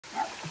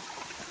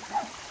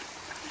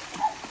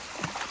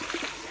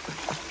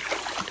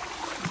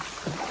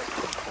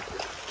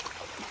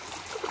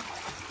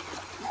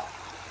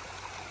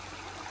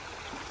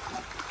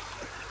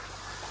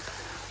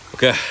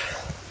Okay,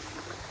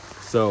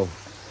 so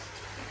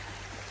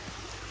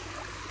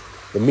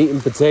the meat and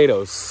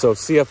potatoes. So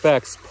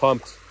CFX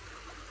pumped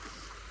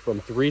from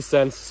 3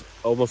 cents,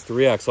 almost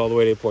 3x, all the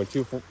way to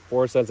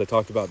 8.24 cents. I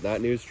talked about that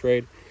news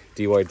trade.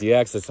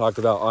 DYDX, I talked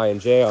about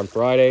INJ on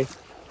Friday.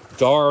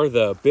 DAR,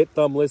 the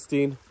BitThumb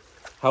listing,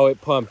 how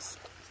it pumped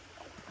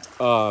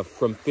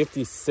from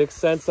 56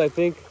 cents, I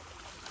think.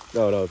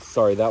 No,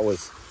 sorry, that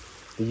was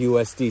the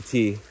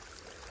USDT.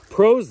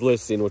 Pros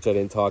listing, which I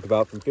didn't talk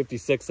about, from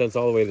 56 cents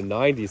all the way to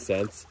 90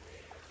 cents.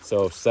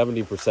 So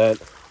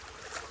 70%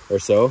 or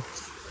so.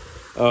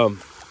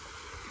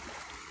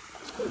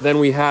 Then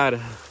we had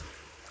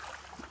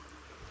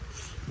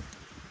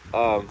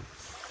the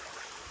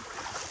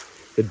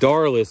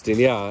DAR listing.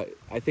 Yeah,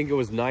 I think it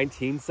was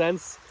 19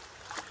 cents.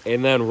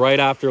 And then right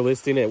after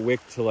listing, it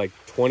wicked to like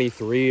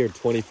 23 or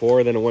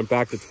 24. Then it went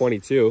back to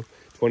 22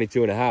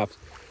 and a half.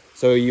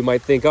 So you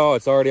might think, oh,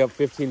 it's already up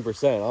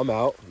 15%. I'm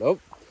out.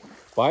 Nope.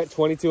 Buy it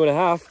 22 and a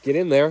half, get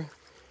in there.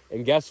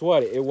 And guess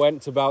what? It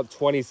went to about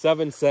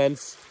 27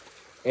 cents.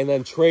 And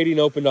then trading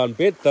opened on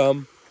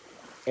BitThumb.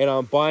 And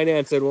on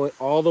Binance, it went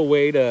all the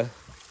way to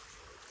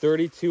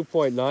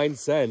 32.9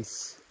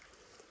 cents.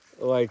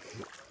 Like,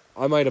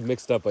 I might have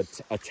mixed up a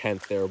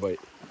tenth there, but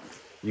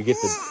you get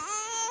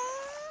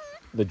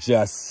the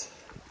gist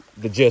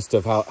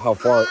of how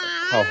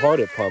hard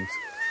it pumps.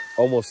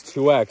 Almost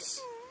 2x.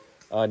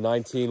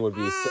 19 would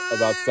be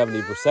about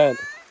 70%.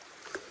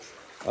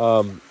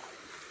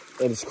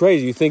 And it's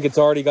crazy. You think it's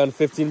already gone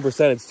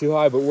 15%. It's too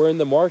high, but we're in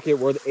the market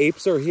where the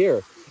apes are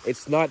here.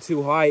 It's not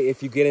too high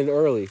if you get in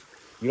early.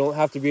 You don't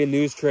have to be a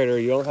news trader.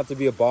 You don't have to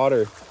be a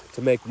botter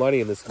to make money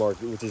in this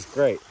market, which is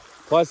great.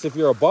 Plus, if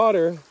you're a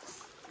botter,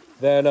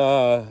 then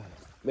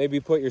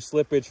maybe put your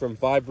slippage from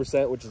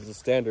 5%, which is the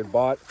standard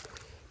bot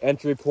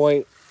entry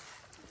point,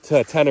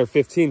 to 10 or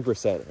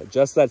 15%.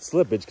 Adjust that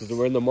slippage because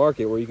we're in the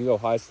market where you can go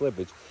high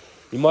slippage.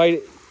 You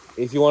might,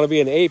 if you want to be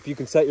an ape, you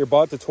can set your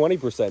bot to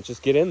 20%.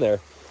 Just get in there.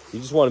 You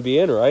just want to be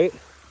in, right?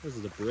 This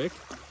is a brick.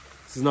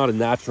 This is not a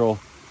natural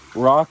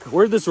rock.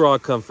 Where'd this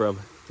rock come from?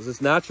 Is this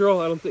natural?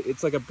 I don't think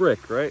it's like a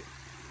brick, right?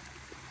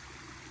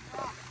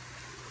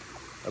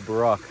 A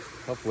Barack.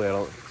 Hopefully I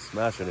don't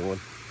smash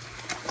anyone.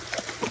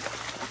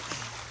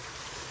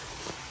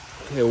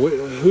 Okay,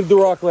 who'd the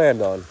rock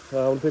land on? I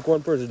want to pick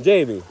one person.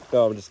 Jamie.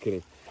 No, I'm just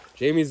kidding.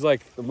 Jamie's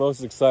like the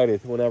most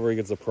excited whenever he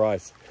gets a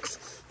prize.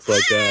 It's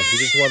like he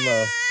just won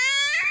the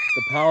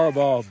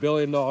Powerball $1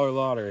 billion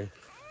lottery.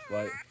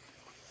 Like,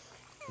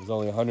 it was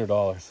only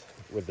 $100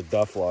 with the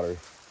Duff lottery.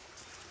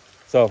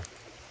 So,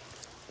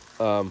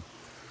 that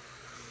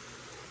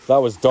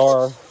was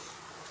DAR.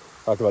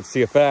 Talked about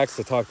CFX.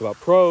 I talked about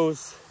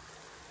pros.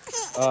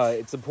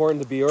 It's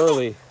important to be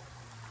early.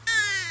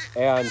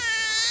 And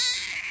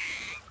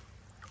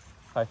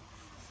hi.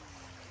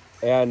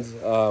 And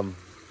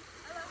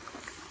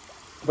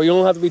but you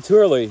don't have to be too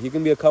early. You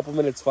can be a couple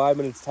minutes, 5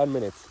 minutes, 10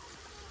 minutes.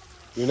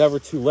 You're never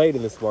too late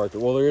in this market.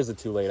 Well, there is a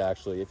too late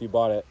actually. If you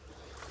bought it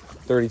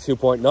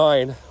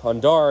 32.9 on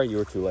DAR, you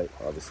were too late,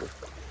 obviously.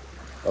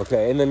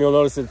 Okay, and then you'll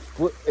notice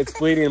it's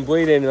bleeding and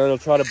bleeding, and it'll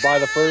try to buy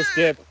the first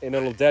dip, and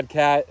it'll dead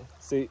cat.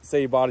 Say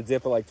you bought a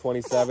dip at like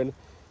 27,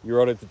 you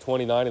wrote it to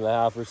 29 and a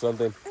half or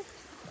something,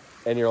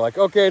 and you're like,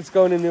 okay, it's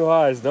going to new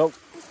highs. Nope.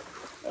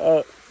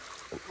 A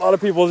lot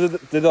of people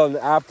did on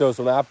Aptos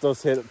when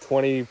Aptos hit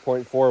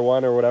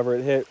 20.41 or whatever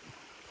it hit,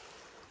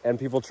 and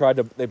people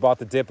they bought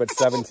the dip at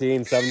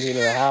 17 and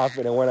a half,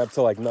 and it went up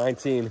to like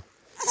 19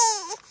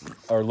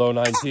 or low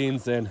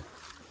 19s, and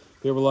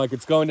they were like,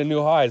 it's going to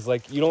new highs.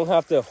 Like, you don't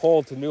have to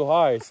hold to new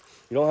highs.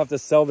 You don't have to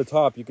sell the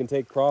top. You can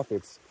take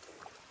profits,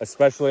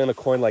 especially on a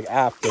coin like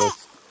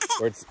Aptos,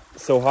 where it's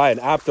so high. An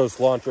Aptos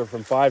launcher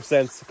from 5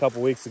 cents a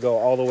couple weeks ago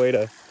all the way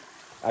to,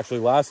 actually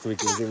last week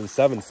it was even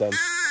 7 cents,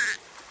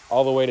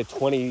 all the way to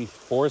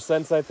 24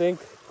 cents, I think.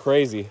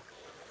 Crazy.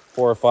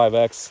 4 or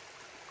 5x.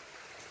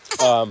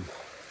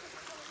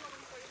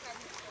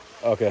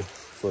 Okay,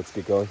 so let's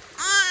get going.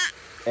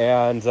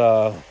 And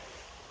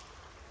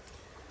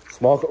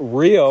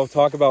Rio,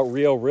 talk about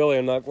Rio really.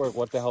 I'm not,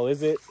 what the hell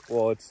is it?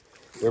 Well,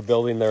 they're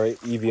building their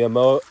EVM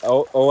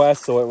OS,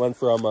 so it went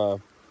from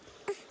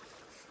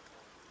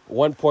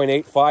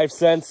 1.85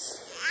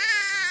 cents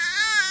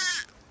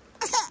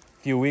a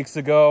few weeks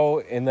ago,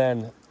 and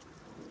then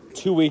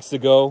 2 weeks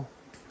ago,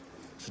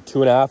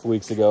 2.5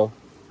 weeks ago,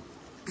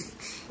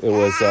 it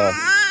was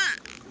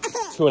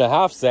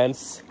 2.5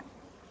 cents,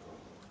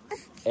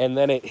 and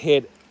then it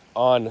hit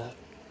on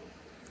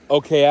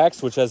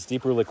OKX, which has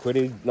deeper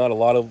liquidity, not a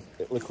lot of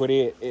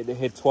liquidity. It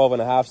hit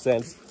 12.5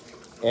 cents,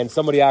 and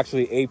somebody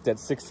actually aped at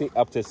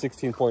up to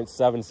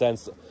 16.7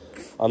 cents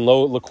on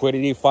low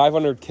liquidity.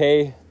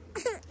 500K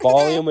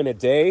volume in a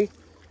day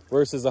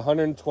versus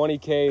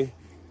 120K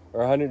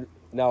or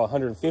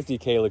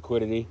 150K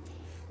liquidity.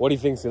 What do you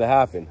think is going to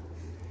happen?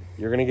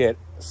 You're going to get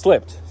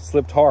slipped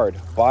hard.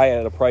 Buy it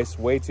at a price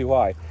way too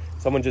high.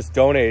 Someone just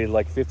donated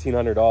like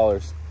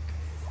 $1,500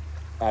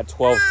 at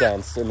 12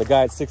 cents, and the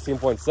guy at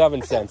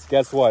 16.7 cents.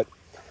 Guess what?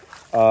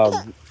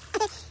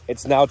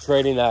 It's now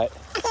trading at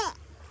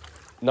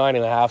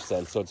 9.5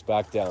 cents, so it's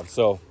back down.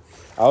 So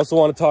I also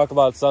want to talk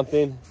about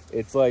something.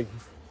 It's like,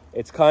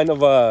 it's kind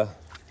of a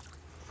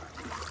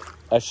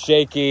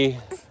shaky,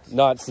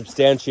 not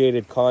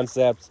substantiated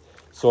concept,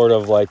 sort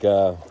of like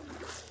a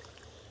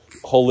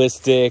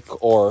holistic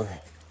or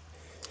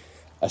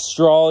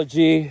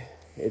astrology.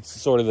 It's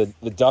sort of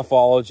the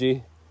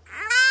duffology.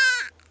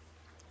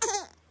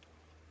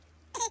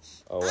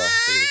 Oh, wow. Look at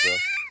this one.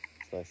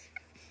 It's nice.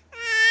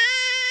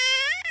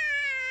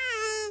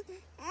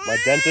 My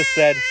dentist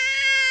said...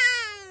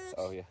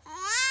 Oh, yeah.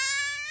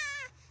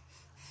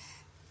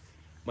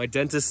 My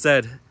dentist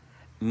said,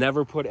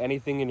 never put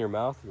anything in your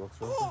mouth. You want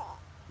something?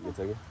 You can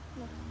take it?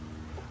 Yeah.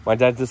 My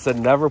dentist said,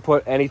 never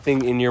put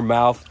anything in your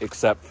mouth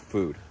except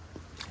food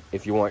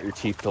if you want your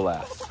teeth to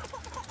last.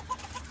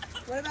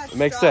 What about it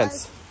makes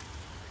sense.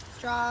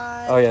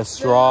 Straws. Oh, yeah.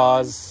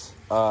 Straws,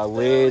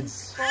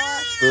 lids,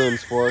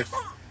 spoons, forks.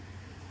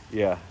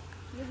 Yeah.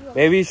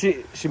 Maybe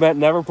she meant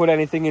never put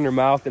anything in your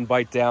mouth and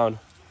bite down.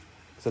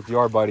 Except you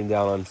are biting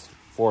down on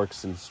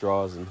forks and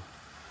straws and...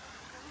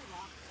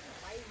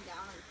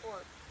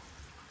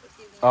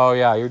 Oh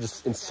yeah, you're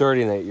just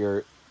inserting it.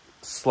 You're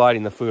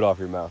sliding the food off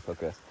your mouth.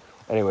 Okay.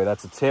 Anyway,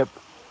 that's a tip.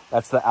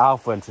 That's the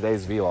alpha in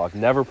today's vlog.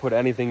 Never put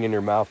anything in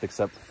your mouth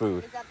except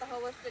food. Is that the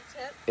holistic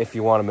tip? If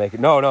you want to make it.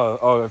 No.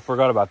 Oh, I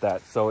forgot about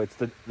that. So it's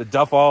the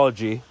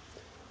duffology.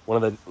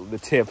 One of the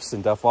tips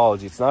in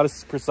duffology. It's not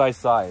a precise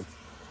science,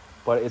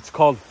 but it's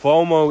called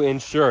FOMO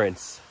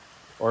insurance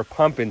or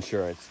pump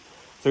insurance.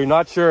 So you're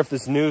not sure if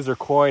this news or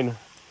coin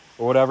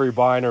or whatever you're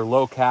buying are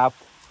low cap.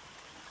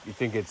 You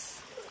think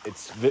it's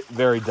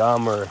very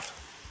dumb or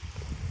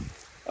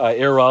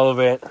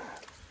irrelevant,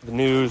 the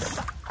news.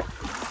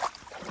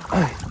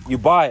 You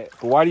buy it.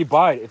 But why do you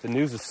buy it if the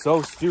news is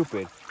so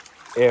stupid?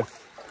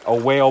 If a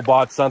whale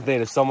bought something,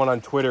 if someone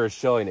on Twitter is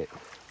showing it,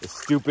 a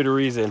stupid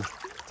reason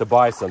to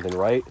buy something,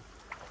 right?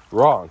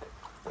 Wrong.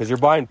 Because you're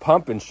buying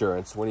pump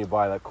insurance when you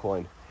buy that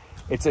coin.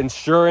 It's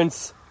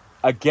insurance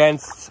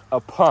against a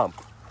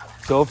pump.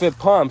 So if it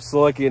pumps,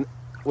 so like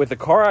with a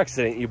car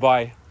accident, you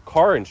buy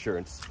car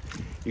insurance.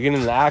 You get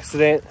in an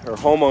accident or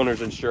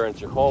homeowner's insurance,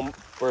 your home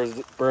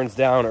burns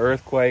down,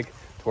 earthquake,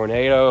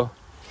 tornado,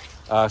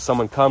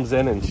 someone comes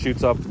in and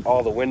shoots up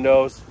all the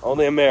windows.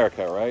 Only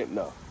America, right?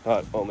 No,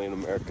 not only in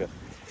America.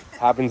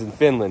 Happens in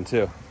Finland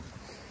too.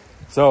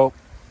 So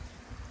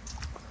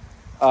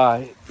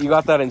you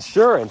got that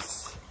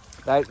insurance.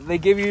 They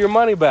give you your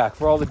money back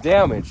for all the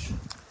damage.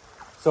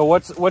 So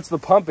what's the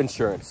pump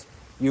insurance?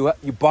 You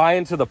buy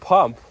into the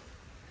pump,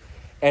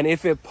 and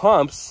if it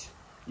pumps,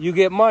 you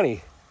get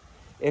money.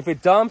 If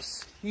it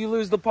dumps, you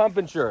lose the pump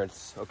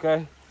insurance,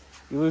 okay?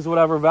 You lose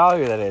whatever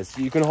value that is.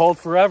 You can hold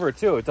forever,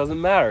 too. It doesn't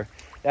matter.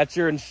 That's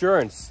your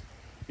insurance.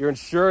 You're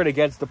insured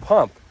against the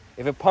pump.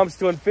 If it pumps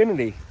to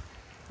infinity,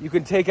 you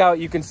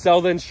can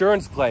sell the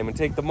insurance claim and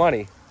take the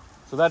money.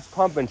 So that's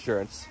pump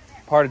insurance.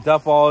 Part of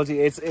duffology.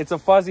 It's a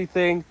fuzzy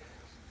thing,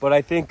 but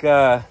I think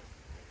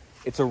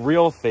it's a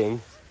real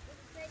thing.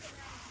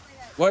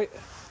 What?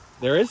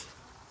 There is?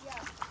 Yeah.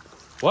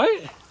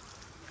 What?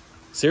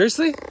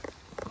 Seriously?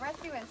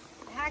 Rusty was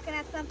hacking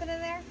at something in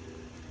there,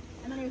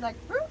 and then he was like,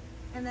 "Whoop,"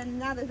 and then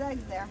now there's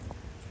eggs there.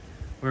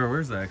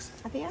 Where's the eggs?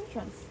 At the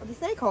entrance of the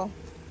snake hole.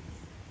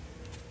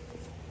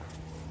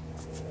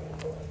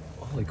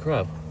 Holy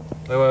crap.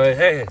 Wait,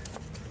 hey.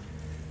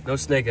 No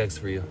snake eggs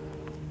for you.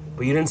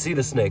 But you didn't see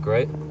the snake,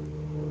 right?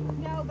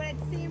 No, but it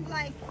seemed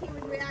like he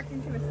was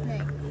reacting to a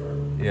snake.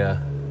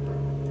 Yeah.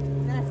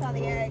 And then I saw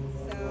the eggs,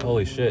 so...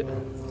 Holy shit.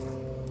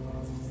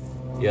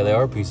 Yeah, they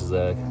are pieces of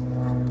egg.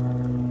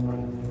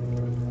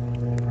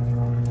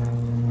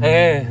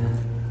 Hey.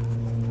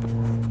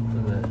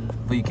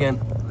 But you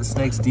can't... The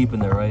snake's deep in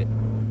there, right?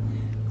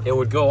 It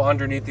would go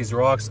underneath these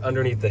rocks,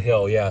 underneath the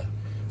hill, yeah.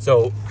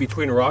 So,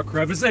 between rock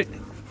crevices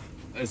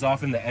is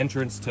often the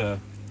entrance to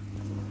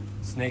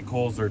snake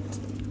holes or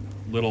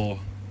little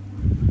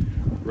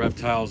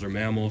reptiles or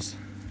mammals.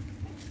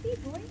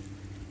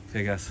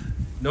 Okay, guys.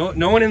 No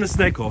one in the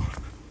snake hole.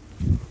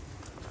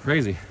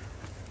 Crazy.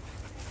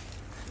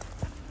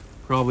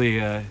 Probably,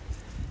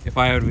 if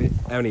I have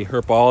any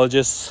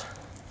herpologists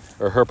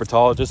or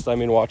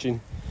herpetologists,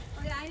 watching.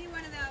 Oh yeah, I need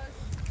one of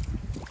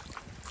those.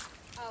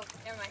 Oh,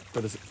 never mind.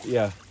 For the,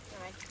 yeah.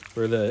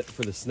 Never mind.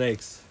 For the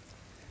snakes,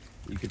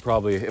 you could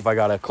probably, if I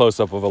got a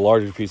close-up of a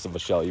larger piece of a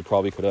shell, you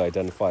probably could have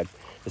identified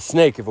the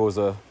snake if it was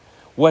a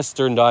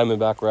western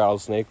diamondback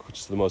rattlesnake, which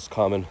is the most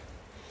common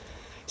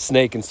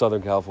snake in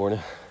Southern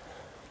California.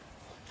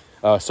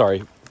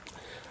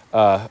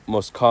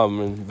 Most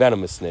common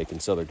venomous snake in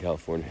Southern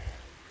California.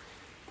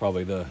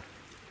 Probably the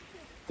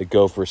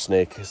gopher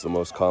snake is the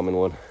most common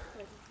one.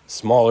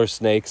 Smaller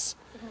snakes,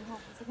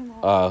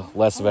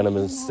 less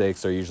venomous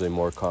snakes are usually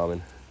more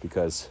common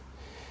because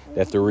they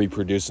have to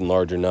reproduce in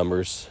larger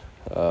numbers.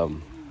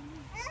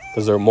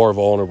 Because they're more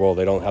vulnerable,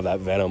 they don't have that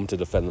venom to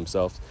defend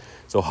themselves.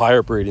 So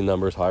higher breeding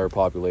numbers, higher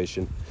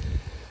population.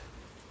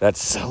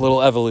 That's a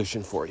little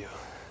evolution for you.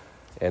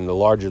 And the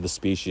larger the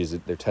species,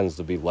 there tends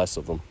to be less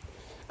of them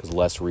because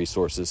less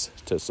resources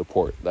to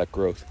support that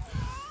growth.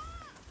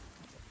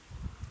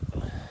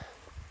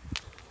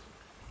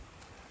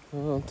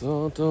 Dun,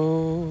 dun,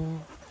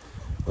 dun.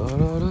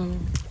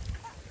 Ba-da-dum.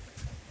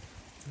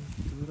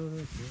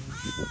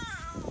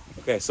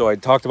 Okay, so I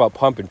talked about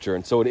pump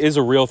insurance. So it is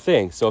a real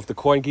thing. So if the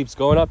coin keeps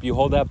going up, you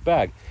hold that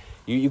bag.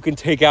 You can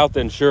take out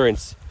the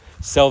insurance,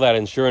 sell that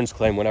insurance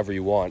claim whenever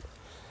you want.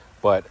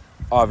 But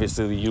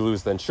obviously you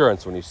lose the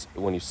insurance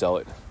when you sell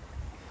it.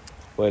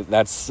 But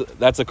that's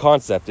a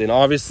concept. And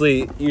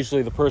obviously,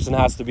 usually the person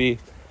has to be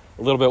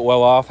a little bit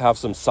well off, have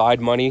some side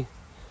money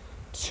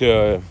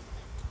to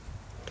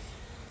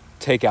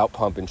take out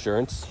pump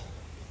insurance.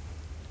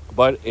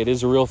 But it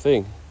is a real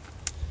thing,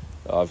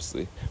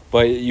 obviously.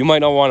 But you might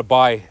not want to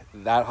buy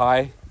that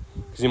high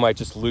because you might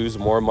just lose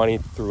more money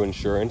through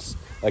insurance.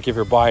 Like if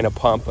you're buying a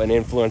pump, an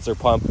influencer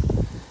pump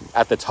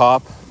at the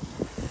top,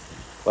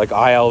 like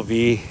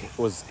ILV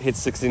hit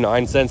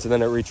 69 cents and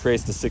then it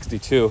retraced to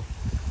 62.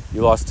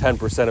 You lost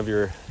 10% of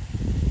your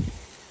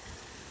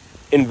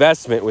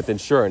investment with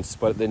insurance,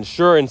 but the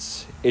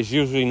insurance is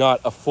usually not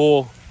a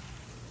full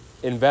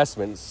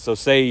investment. So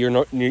say you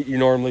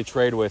normally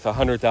trade with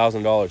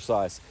 $100,000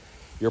 size.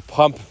 Your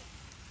pump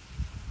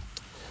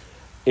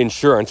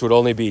insurance would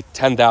only be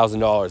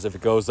 $10,000. If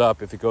it goes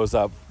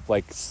up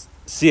like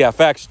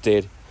CFX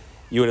did,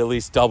 you would at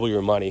least double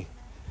your money,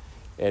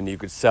 and you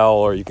could sell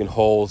or you can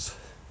hold.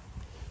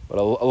 But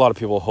a lot of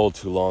people hold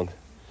too long.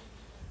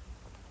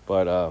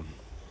 But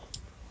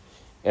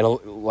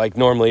like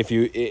normally, if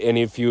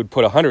you would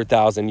put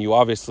 100,000, you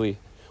obviously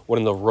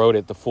wouldn't have wrote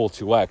it the full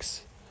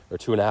 2x or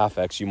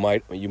 2.5x.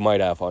 You might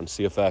have on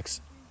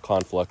CFX,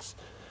 Conflux.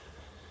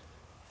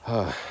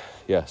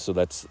 Yeah, so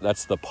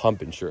that's the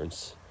pump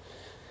insurance.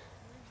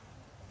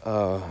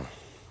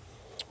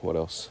 What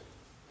else?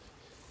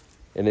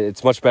 And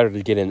it's much better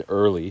to get in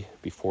early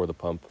before the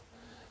pump.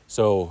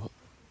 So,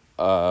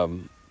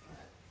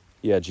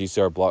 yeah,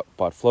 GCR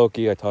bought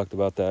Floki. I talked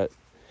about that.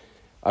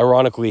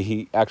 Ironically,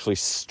 he actually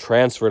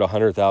transferred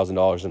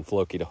 $100,000 in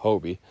Floki to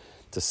Hobie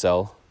to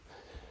sell.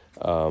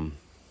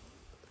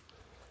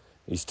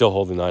 He's still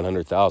holding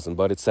 $900,000,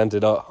 but it sent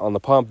it on the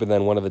pump, and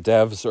then one of the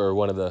devs or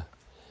one of the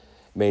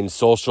main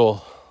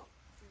social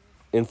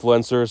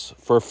influencers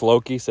for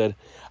Floki said,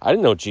 I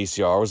didn't know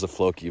GCR was a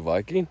Floki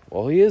Viking.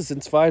 Well, he is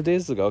since 5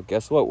 days ago.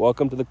 Guess what?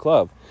 Welcome to the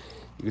club.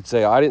 You could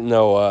say, I didn't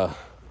know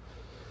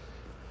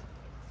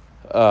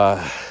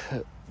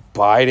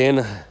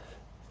Biden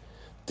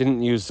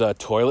didn't use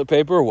toilet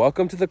paper.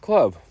 Welcome to the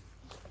club.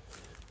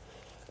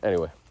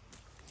 Anyway,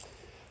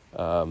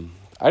 I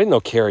didn't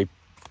know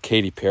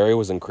Katy Perry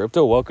was in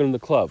crypto. Welcome to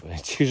the club.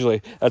 It's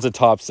usually, that's a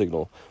top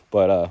signal.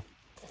 But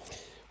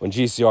when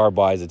GCR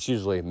buys, it's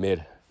usually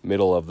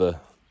middle of the,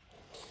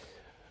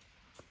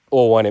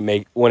 or when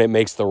it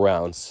makes the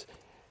rounds,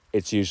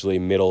 it's usually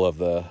middle of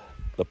the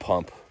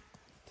pump.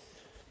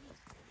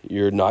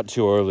 You're not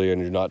too early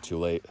and you're not too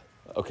late.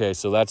 Okay,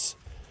 so that's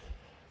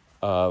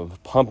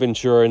pump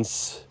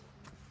insurance.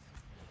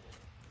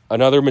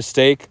 Another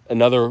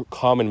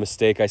common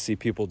mistake I see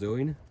people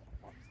doing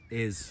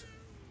is,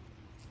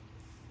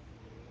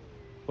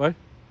 what?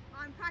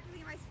 I'm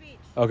practicing my speech.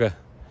 Okay.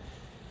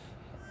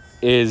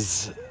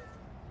 Is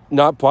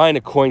not buying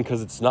a coin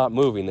because it's not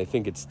moving. They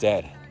think it's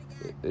dead.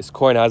 This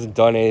coin hasn't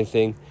done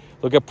anything.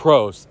 Look at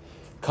Pros.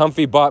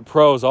 Comfy bought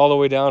Pros all the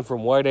way down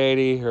from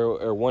 180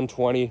 or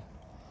 120.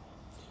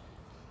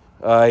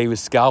 He was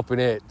scalping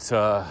it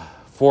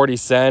 40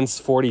 cents,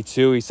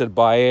 42. He said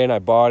buy in. I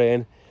bought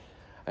in.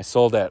 I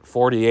sold at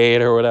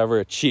 48 or whatever,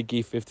 a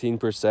cheeky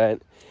 15%.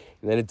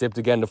 And then it dipped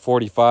again to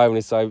 45 and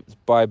he said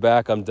buy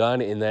back, I'm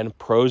done. And then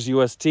Pros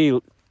UST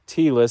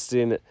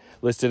listed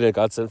it,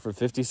 got sent for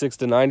 56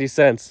 to 90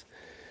 cents.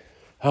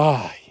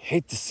 I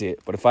hate to see it.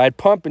 But if I had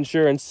pump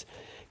insurance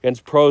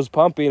against Pros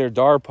pumping or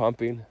DAR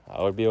pumping,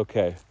 I would be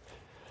okay.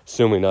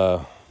 Assuming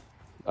I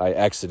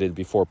exited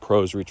before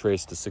Pros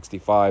retraced to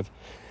 65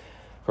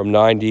 from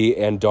 90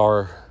 and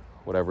DAR,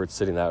 whatever it's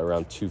sitting at,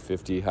 around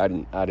 250. I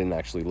didn't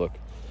actually look.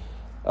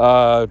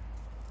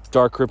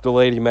 Dark Crypto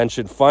Lady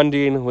mentioned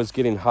funding was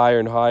getting higher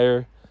and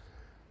higher,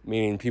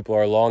 meaning people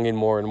are longing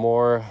more and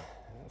more,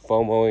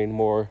 FOMOing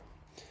more.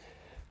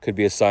 Could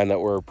be a sign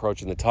that we're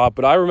approaching the top.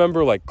 But I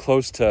remember like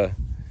close to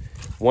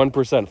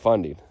 1%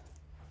 funding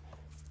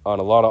on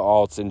a lot of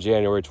alts in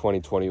January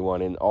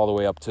 2021 and all the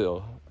way up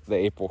to the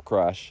April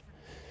crash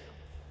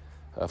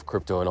of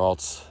crypto and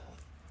alts.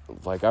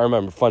 Like I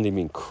remember funding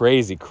being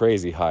crazy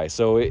high.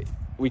 So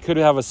we could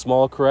have a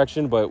small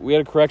correction, but we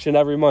had a correction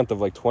every month of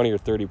like 20 or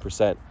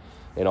 30%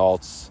 in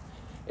alts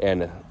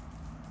and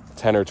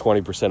 10 or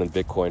 20% in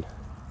Bitcoin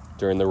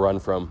during the run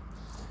from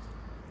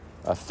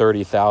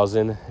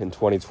 30,000 in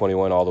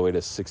 2021 all the way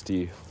to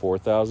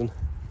 64,000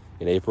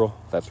 in April,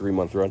 that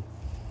 3-month run.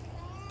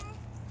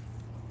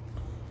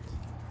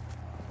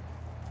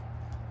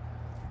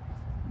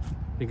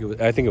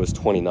 I think it was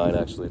 29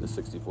 actually to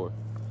 64.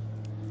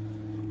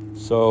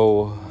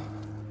 So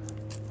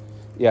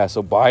yeah,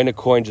 so buying a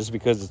coin just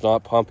because it's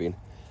not pumping.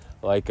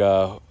 Like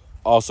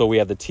also we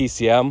have the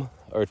TCM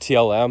or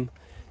TLM,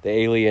 the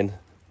Alien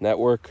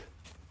Network,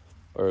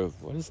 or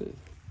what is it?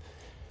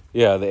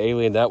 Yeah, the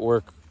Alien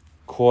Network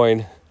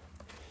coin,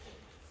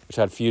 which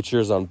had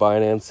futures on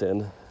Binance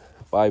and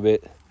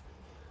Bybit.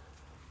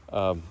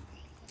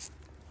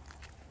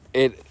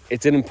 It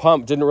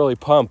didn't really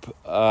pump.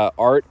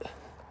 Art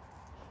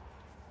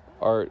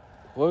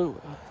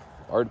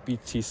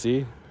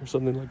BTC or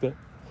something like that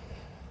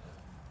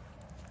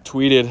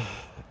tweeted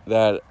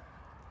that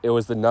it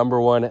was the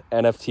 #1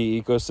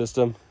 NFT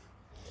ecosystem,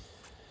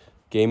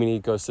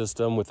 gaming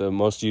ecosystem, with the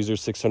most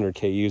users,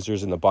 600K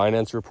users in the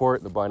Binance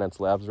report, the Binance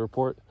Labs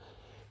report.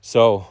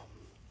 So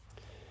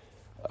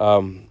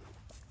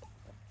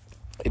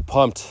it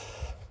pumped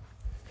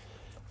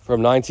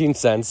from 19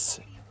 cents,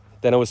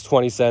 then it was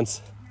 20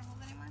 cents.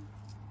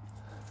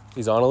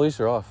 He's on a leash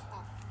or off?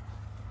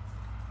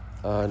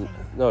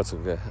 No, it's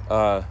okay.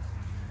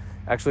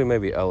 Actually,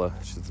 maybe Ella.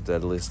 She's the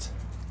deadliest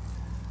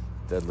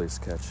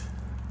catch.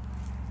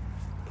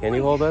 Can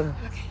you hold that?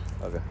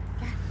 Okay.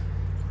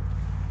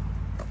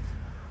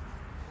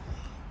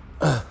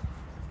 Oh,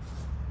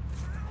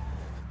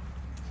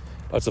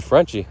 it's a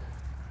Frenchie.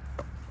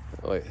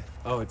 Wait.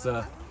 Oh, it's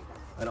an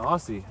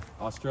Aussie,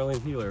 Australian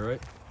healer,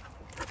 right?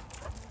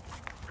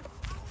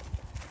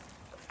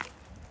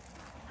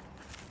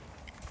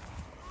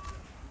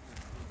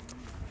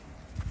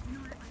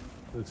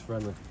 Looks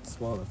friendly.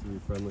 Small enough to be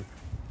friendly.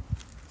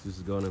 It's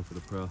just going in for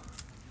the pro.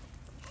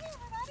 Hey,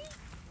 everybody.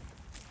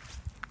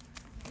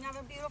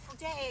 Another beautiful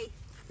day.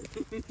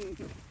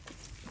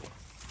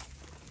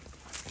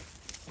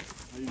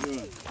 How you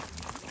doing?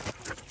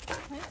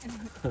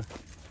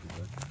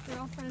 We're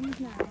all friends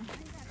now.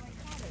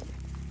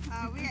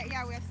 We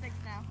have 6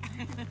 now.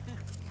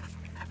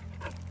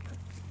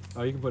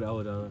 Oh, you can put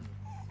Ella down.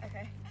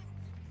 Okay.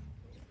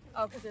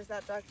 Oh, because there's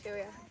that dog too,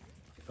 yeah.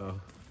 Oh.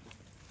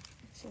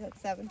 She's at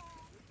 7.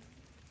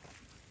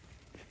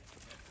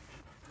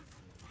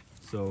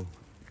 So,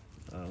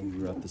 let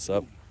me wrap this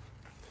up.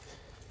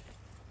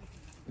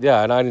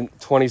 Yeah, and I didn't,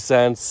 20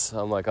 cents.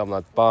 I'm like, I'm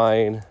not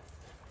buying,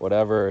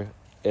 whatever.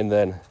 And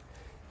then,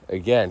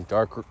 again,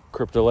 Dark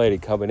Crypto Lady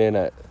coming in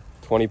at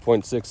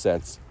 20.6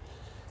 cents.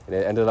 And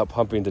it ended up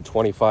pumping to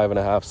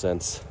 25.5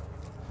 cents.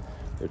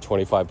 Or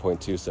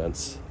 25.2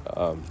 cents.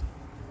 And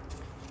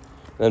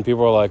then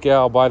people are like, yeah,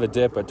 I'll buy the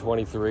dip at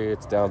 23.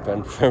 It's down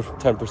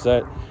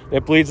 10%. And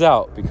it bleeds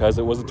out because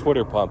it was a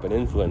Twitter pump, an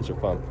influencer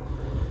pump.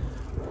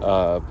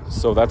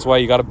 So that's why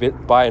you got to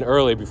buy in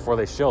early before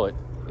they shill it.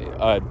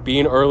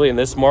 Being early in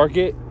this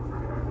market,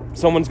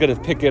 someone's going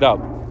to pick it up.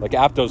 Like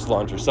Aptos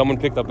Launcher. Someone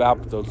picked up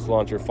Aptos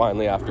Launcher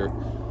finally after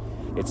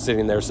it's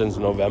sitting there since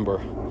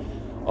November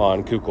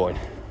on KuCoin.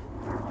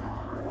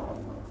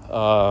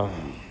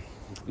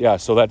 Yeah,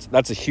 so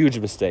that's a huge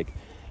mistake.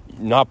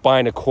 Not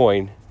buying a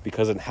coin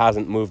because it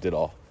hasn't moved at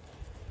all.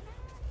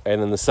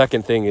 And then the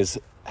second thing is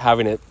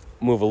having it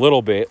move a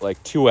little bit,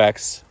 like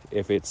 2x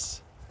if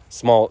it's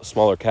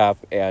smaller cap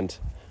and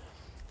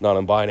not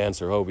on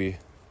Binance or Huobi.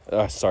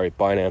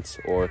 Binance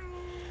or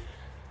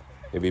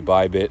maybe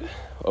Bybit,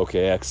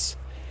 OKX.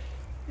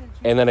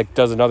 And then it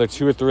does another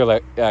 2 or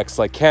 3x,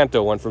 like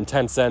Canto went from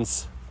 10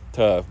 cents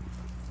to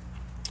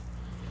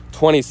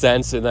 20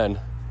 cents. And then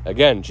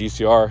again,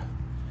 GCR,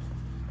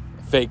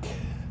 fake.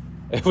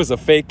 It was a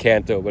fake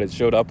Canto, but it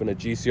showed up in a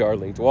GCR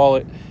linked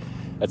wallet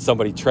that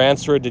somebody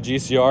transferred to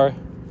GCR.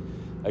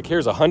 Like,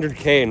 here's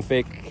 100K in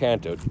fake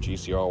Canto to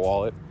GCR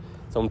wallet.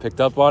 Someone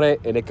picked up on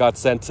it, and it got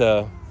sent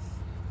to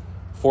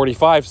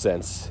 45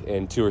 cents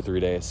in 2 or 3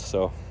 days.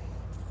 So,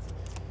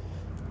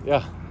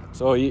 yeah.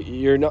 So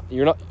you're not.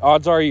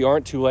 Odds are you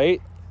aren't too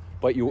late,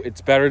 but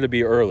it's better to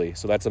be early.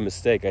 So that's a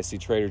mistake. I see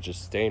traders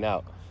just staying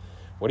out.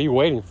 What are you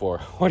waiting for?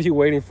 What are you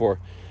waiting for?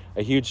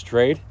 A huge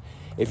trade?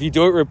 If you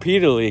do it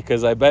repeatedly,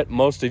 because I bet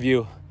most of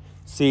you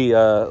see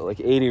like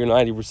 80 or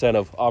 90%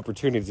 of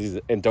opportunities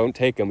and don't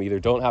take them, either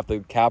don't have the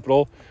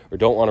capital or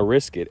don't want to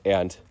risk it,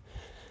 and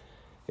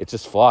it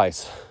just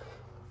flies.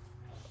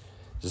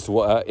 Just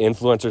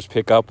influencers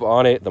pick up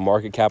on it. The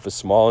market cap is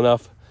small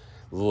enough,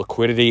 the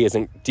liquidity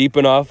isn't deep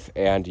enough,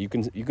 and you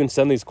can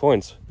send these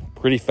coins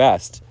pretty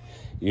fast.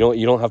 You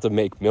don't have to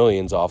make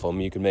millions off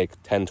them. You can make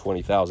 10,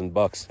 20,000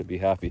 bucks and be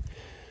happy.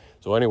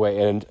 So anyway,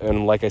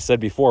 and like I said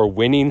before,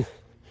 winning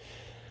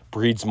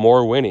breeds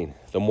more winning.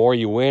 The more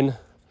you win,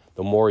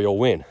 the more you'll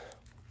win.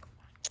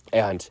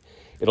 And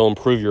it'll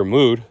improve your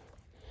mood.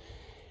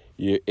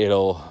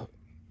 It'll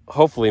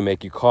hopefully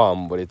make you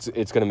calm, but it's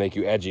going to make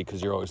you edgy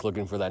because you're always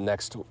looking for that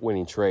next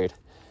winning trade.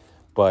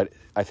 But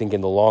I think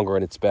in the long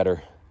run, it's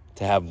better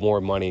to have more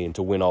money and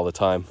to win all the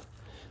time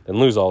than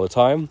lose all the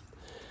time.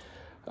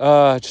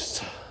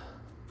 Just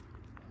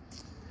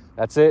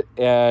that's it.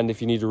 And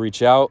if you need to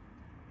reach out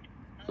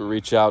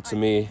to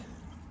me.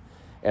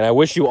 And I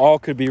wish you all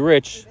could be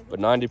rich, but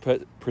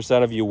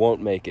 90% of you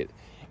won't make it.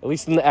 At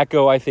least in the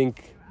Echo, I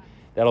think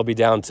that'll be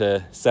down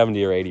to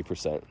 70 or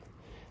 80%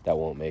 that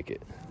won't make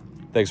it.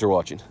 Thanks for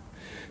watching.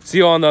 See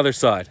you on the other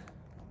side.